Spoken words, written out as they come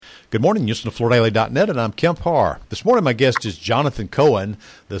Good morning, you listen to FloorDaily.net, and I'm Kemp Harr. This morning my guest is Jonathan Cohen,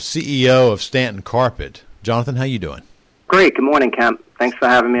 the CEO of Stanton Carpet. Jonathan, how you doing? Great. Good morning, Kemp. Thanks for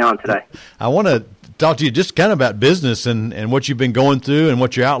having me on today. I want to talk to you just kind of about business and what you've been going through and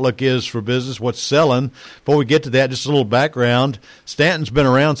what your outlook is for business, what's selling. Before we get to that, just a little background. Stanton's been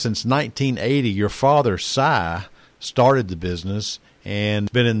around since 1980. Your father, Cy, started the business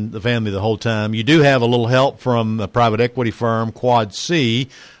and been in the family the whole time. You do have a little help from a private equity firm, Quad C,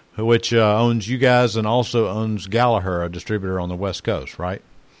 which owns you guys and also owns Gallagher, a distributor on the West Coast, right?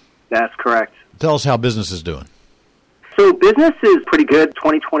 That's correct. Tell us how business is doing. So business is pretty good.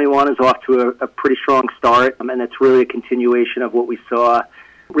 2021 is off to a pretty strong start, and it's really a continuation of what we saw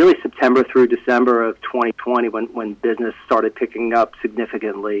really September through December of 2020 when business started picking up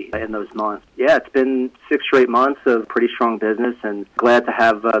significantly in those months. Yeah, it's been 6 straight months of pretty strong business, and glad to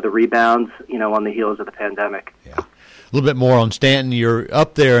have the rebounds, on the heels of the pandemic. Yeah. A little bit more on Stanton. You're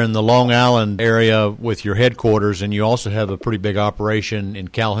up there in the Long Island area with your headquarters, and you also have a pretty big operation in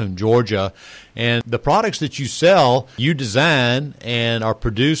Calhoun, Georgia. And the products that you sell, you design and are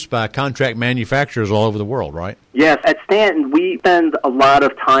produced by contract manufacturers all over the world, right? Yes. At Stanton, we spend a lot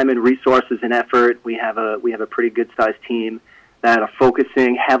of time and resources and effort. We have a pretty good-sized team that are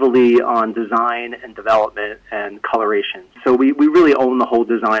focusing heavily on design and development and coloration. So we really own the whole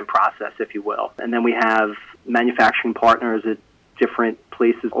design process, if you will. And then we have manufacturing partners at different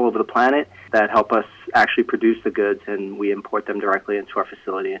places all over the planet that help us actually produce the goods, and we import them directly into our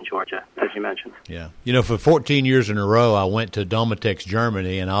facility in Georgia, as you mentioned. Yeah. For 14 years in a row, I went to Domotex,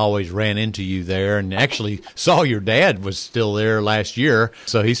 Germany, and I always ran into you there and actually saw your dad was still there last year,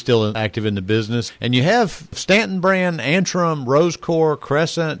 so he's still active in the business. And you have Stanton brand, Antrim, Rosecore,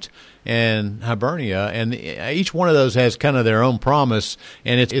 Crescent, and Hibernia, and each one of those has kind of their own promise.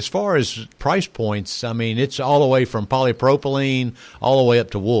 And it's, as far as price points, I mean, it's all the way from polypropylene all the way up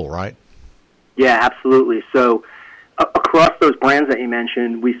to wool, right? Yeah, absolutely. So across those brands that you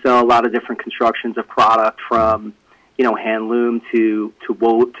mentioned, we sell a lot of different constructions of product from, hand loom to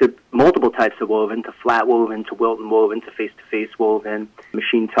multiple types of woven, to flat woven, to Wilton woven, to face-to-face woven,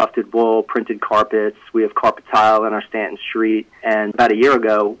 machine tufted wool, printed carpets. We have carpet tile in our Stanton Street. And about a year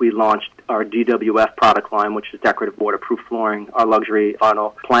ago, we launched our DWF product line, which is decorative waterproof flooring, our luxury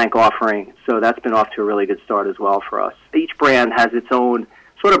vinyl plank offering. So that's been off to a really good start as well for us. Each brand has its own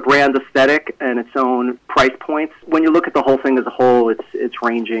sort of brand aesthetic and its own price points. When you look at the whole thing as a whole, it's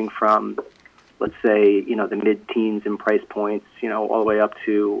ranging from, let's say, the mid-teens in price points, all the way up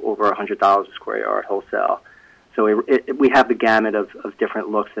to over $100 a square yard wholesale. So we have the gamut of different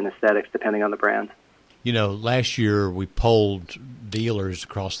looks and aesthetics depending on the brand. Last year we polled dealers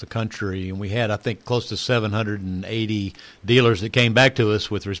across the country, and we had, I think, close to 780 dealers that came back to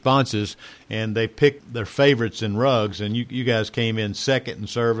us with responses, and they picked their favorites in rugs, and you guys came in second in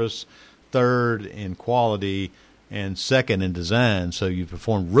service, third in quality, and second in design, so you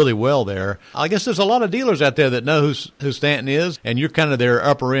performed really well there. I guess there's a lot of dealers out there that know who Stanton is, and you're kind of their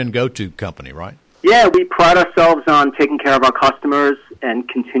upper-end go-to company, right? Yeah, we pride ourselves on taking care of our customers and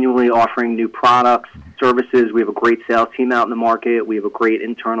continually offering new products, services. We have a great sales team out in the market. We have a great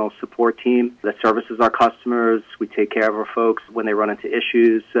internal support team that services our customers. We take care of our folks when they run into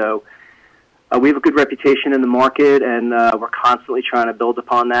issues. So we have a good reputation in the market, and we're constantly trying to build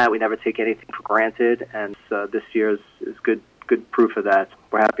upon that. We never take anything for granted, and this year is good proof of that.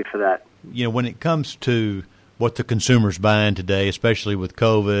 We're happy for that. When it comes to what the consumer's buying today, especially with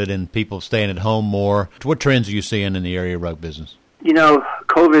COVID and people staying at home more, what trends are you seeing in the area rug business?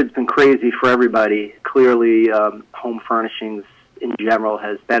 COVID's been crazy for everybody. Clearly, home furnishings in general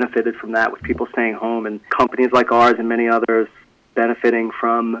has benefited from that, with people staying home, and companies like ours and many others benefiting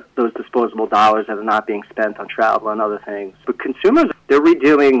from those disposable dollars that are not being spent on travel and other things. But consumers, they're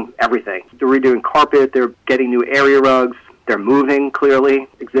redoing everything. They're redoing carpet, they're getting new area rugs, they're moving, clearly.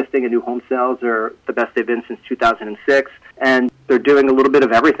 Existing and new home sales are the best they've been since 2006, and they're doing a little bit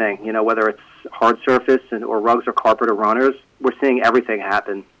of everything, whether it's hard surface or rugs or carpet or runners. We're seeing everything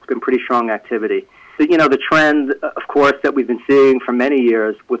happen. It's been pretty strong activity. The trend, of course, that we've been seeing for many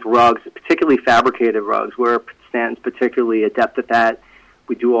years with rugs, particularly fabricated rugs, we're Stanton's particularly adept at that.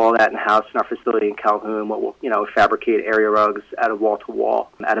 We do all that in-house in our facility in Calhoun. We'll fabricate area rugs out of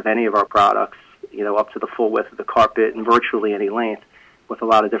wall-to-wall, out of any of our products, up to the full width of the carpet and virtually any length, with a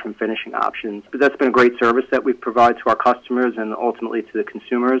lot of different finishing options. But that's been a great service that we provide to our customers and ultimately to the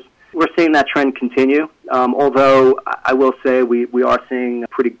consumers. We're seeing that trend continue, although I will say we are seeing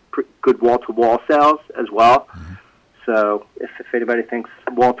pretty good wall-to-wall sales as well. Mm-hmm. So if anybody thinks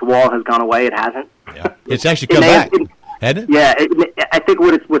wall-to-wall has gone away, it hasn't. Yeah. It's actually come back, hasn't it? Yeah, I think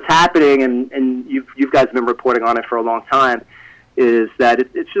what's happening, and you guys have been reporting on it for a long time, is that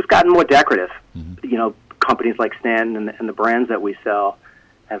it's just gotten more decorative. You know, companies like Stanton and the brands that we sell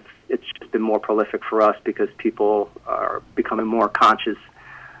it's just been more prolific for us because people are becoming more conscious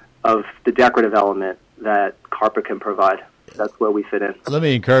of the decorative element that carpet can provide. That's where we fit in. Let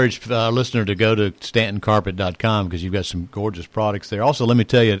me encourage our listener to go to StantonCarpet.com because you've got some gorgeous products there. Also, let me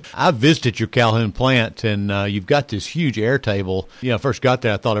tell you, I visited your Calhoun plant, and you've got this huge air table. You know, I first got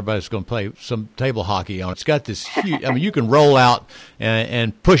there, I thought everybody was going to play some table hockey on it. It's got this huge, I mean, you can roll out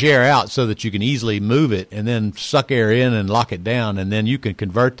and push air out so that you can easily move it and then suck air in and lock it down, and then you can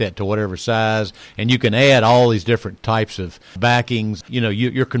convert that to whatever size, and you can add all these different types of backings. You know,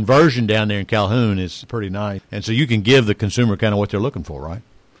 your conversion down there in Calhoun is pretty nice, and so you can give the consumer kind of what they're looking for, right?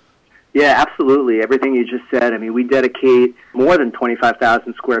 Yeah, absolutely. Everything you just said. I mean, we dedicate more than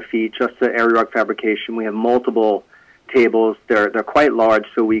 25,000 square feet just to area rug fabrication. We have multiple tables. They're quite large,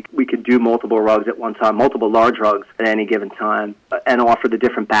 so we could do multiple rugs at one time, multiple large rugs at any given time, and offer the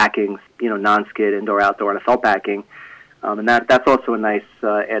different backings, you know, non-skid, indoor, outdoor, and a felt backing. And that's also a nice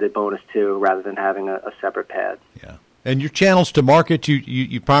added bonus, too, rather than having a separate pad. Yeah. And your channels to market,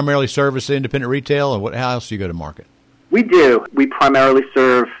 you primarily service independent retail, and how else do you go to market? We do. We primarily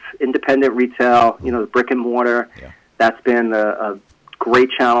serve independent retail, you know, the brick and mortar. Yeah. That's been a great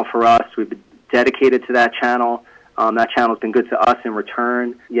channel for us. We've been dedicated to that channel. That channel's been good to us in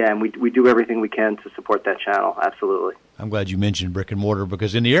return. Yeah, and we do everything we can to support that channel, absolutely. I'm glad you mentioned brick and mortar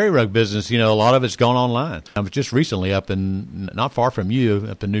because in the area rug business, you know, a lot of it's gone online. I was just recently up not far from you,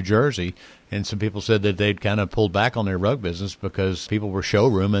 up in New Jersey, and some people said that they'd kind of pulled back on their rug business because people were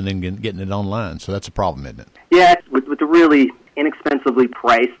showrooming and getting it online. So that's a problem, isn't it? Yeah, with the really inexpensively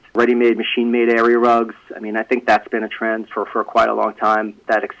priced, ready-made, machine-made area rugs, I mean, I think that's been a trend for quite a long time.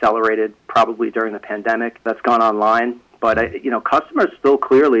 That accelerated probably during the pandemic. That's gone online. But, you know, customers still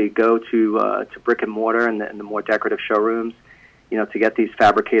clearly go to brick and mortar and the more decorative showrooms, you know, to get these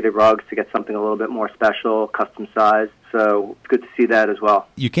fabricated rugs, to get something a little bit more special, custom sized. So it's good to see that as well.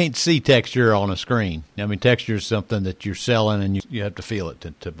 You can't see texture on a screen. I mean, texture is something that you're selling, and you have to feel it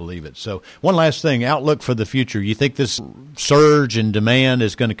to believe it. So one last thing, outlook for the future. You think this surge in demand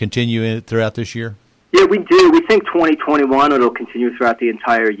is going to continue throughout this year? Yeah, we do. We think 2021 it'll continue throughout the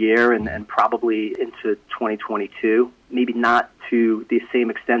entire year and probably into 2022. Maybe not to the same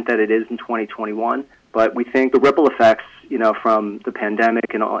extent that it is in 2021, but we think the ripple effects, you know, from the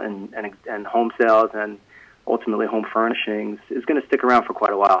pandemic and home sales and ultimately home furnishings is going to stick around for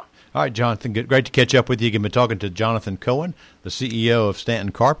quite a while. All right, Jonathan, great to catch up with you. You've been talking to Jonathan Cohen, the CEO of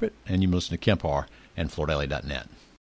Stanton Carpet, and you listen to Kemp Harr and FloorDaily.net.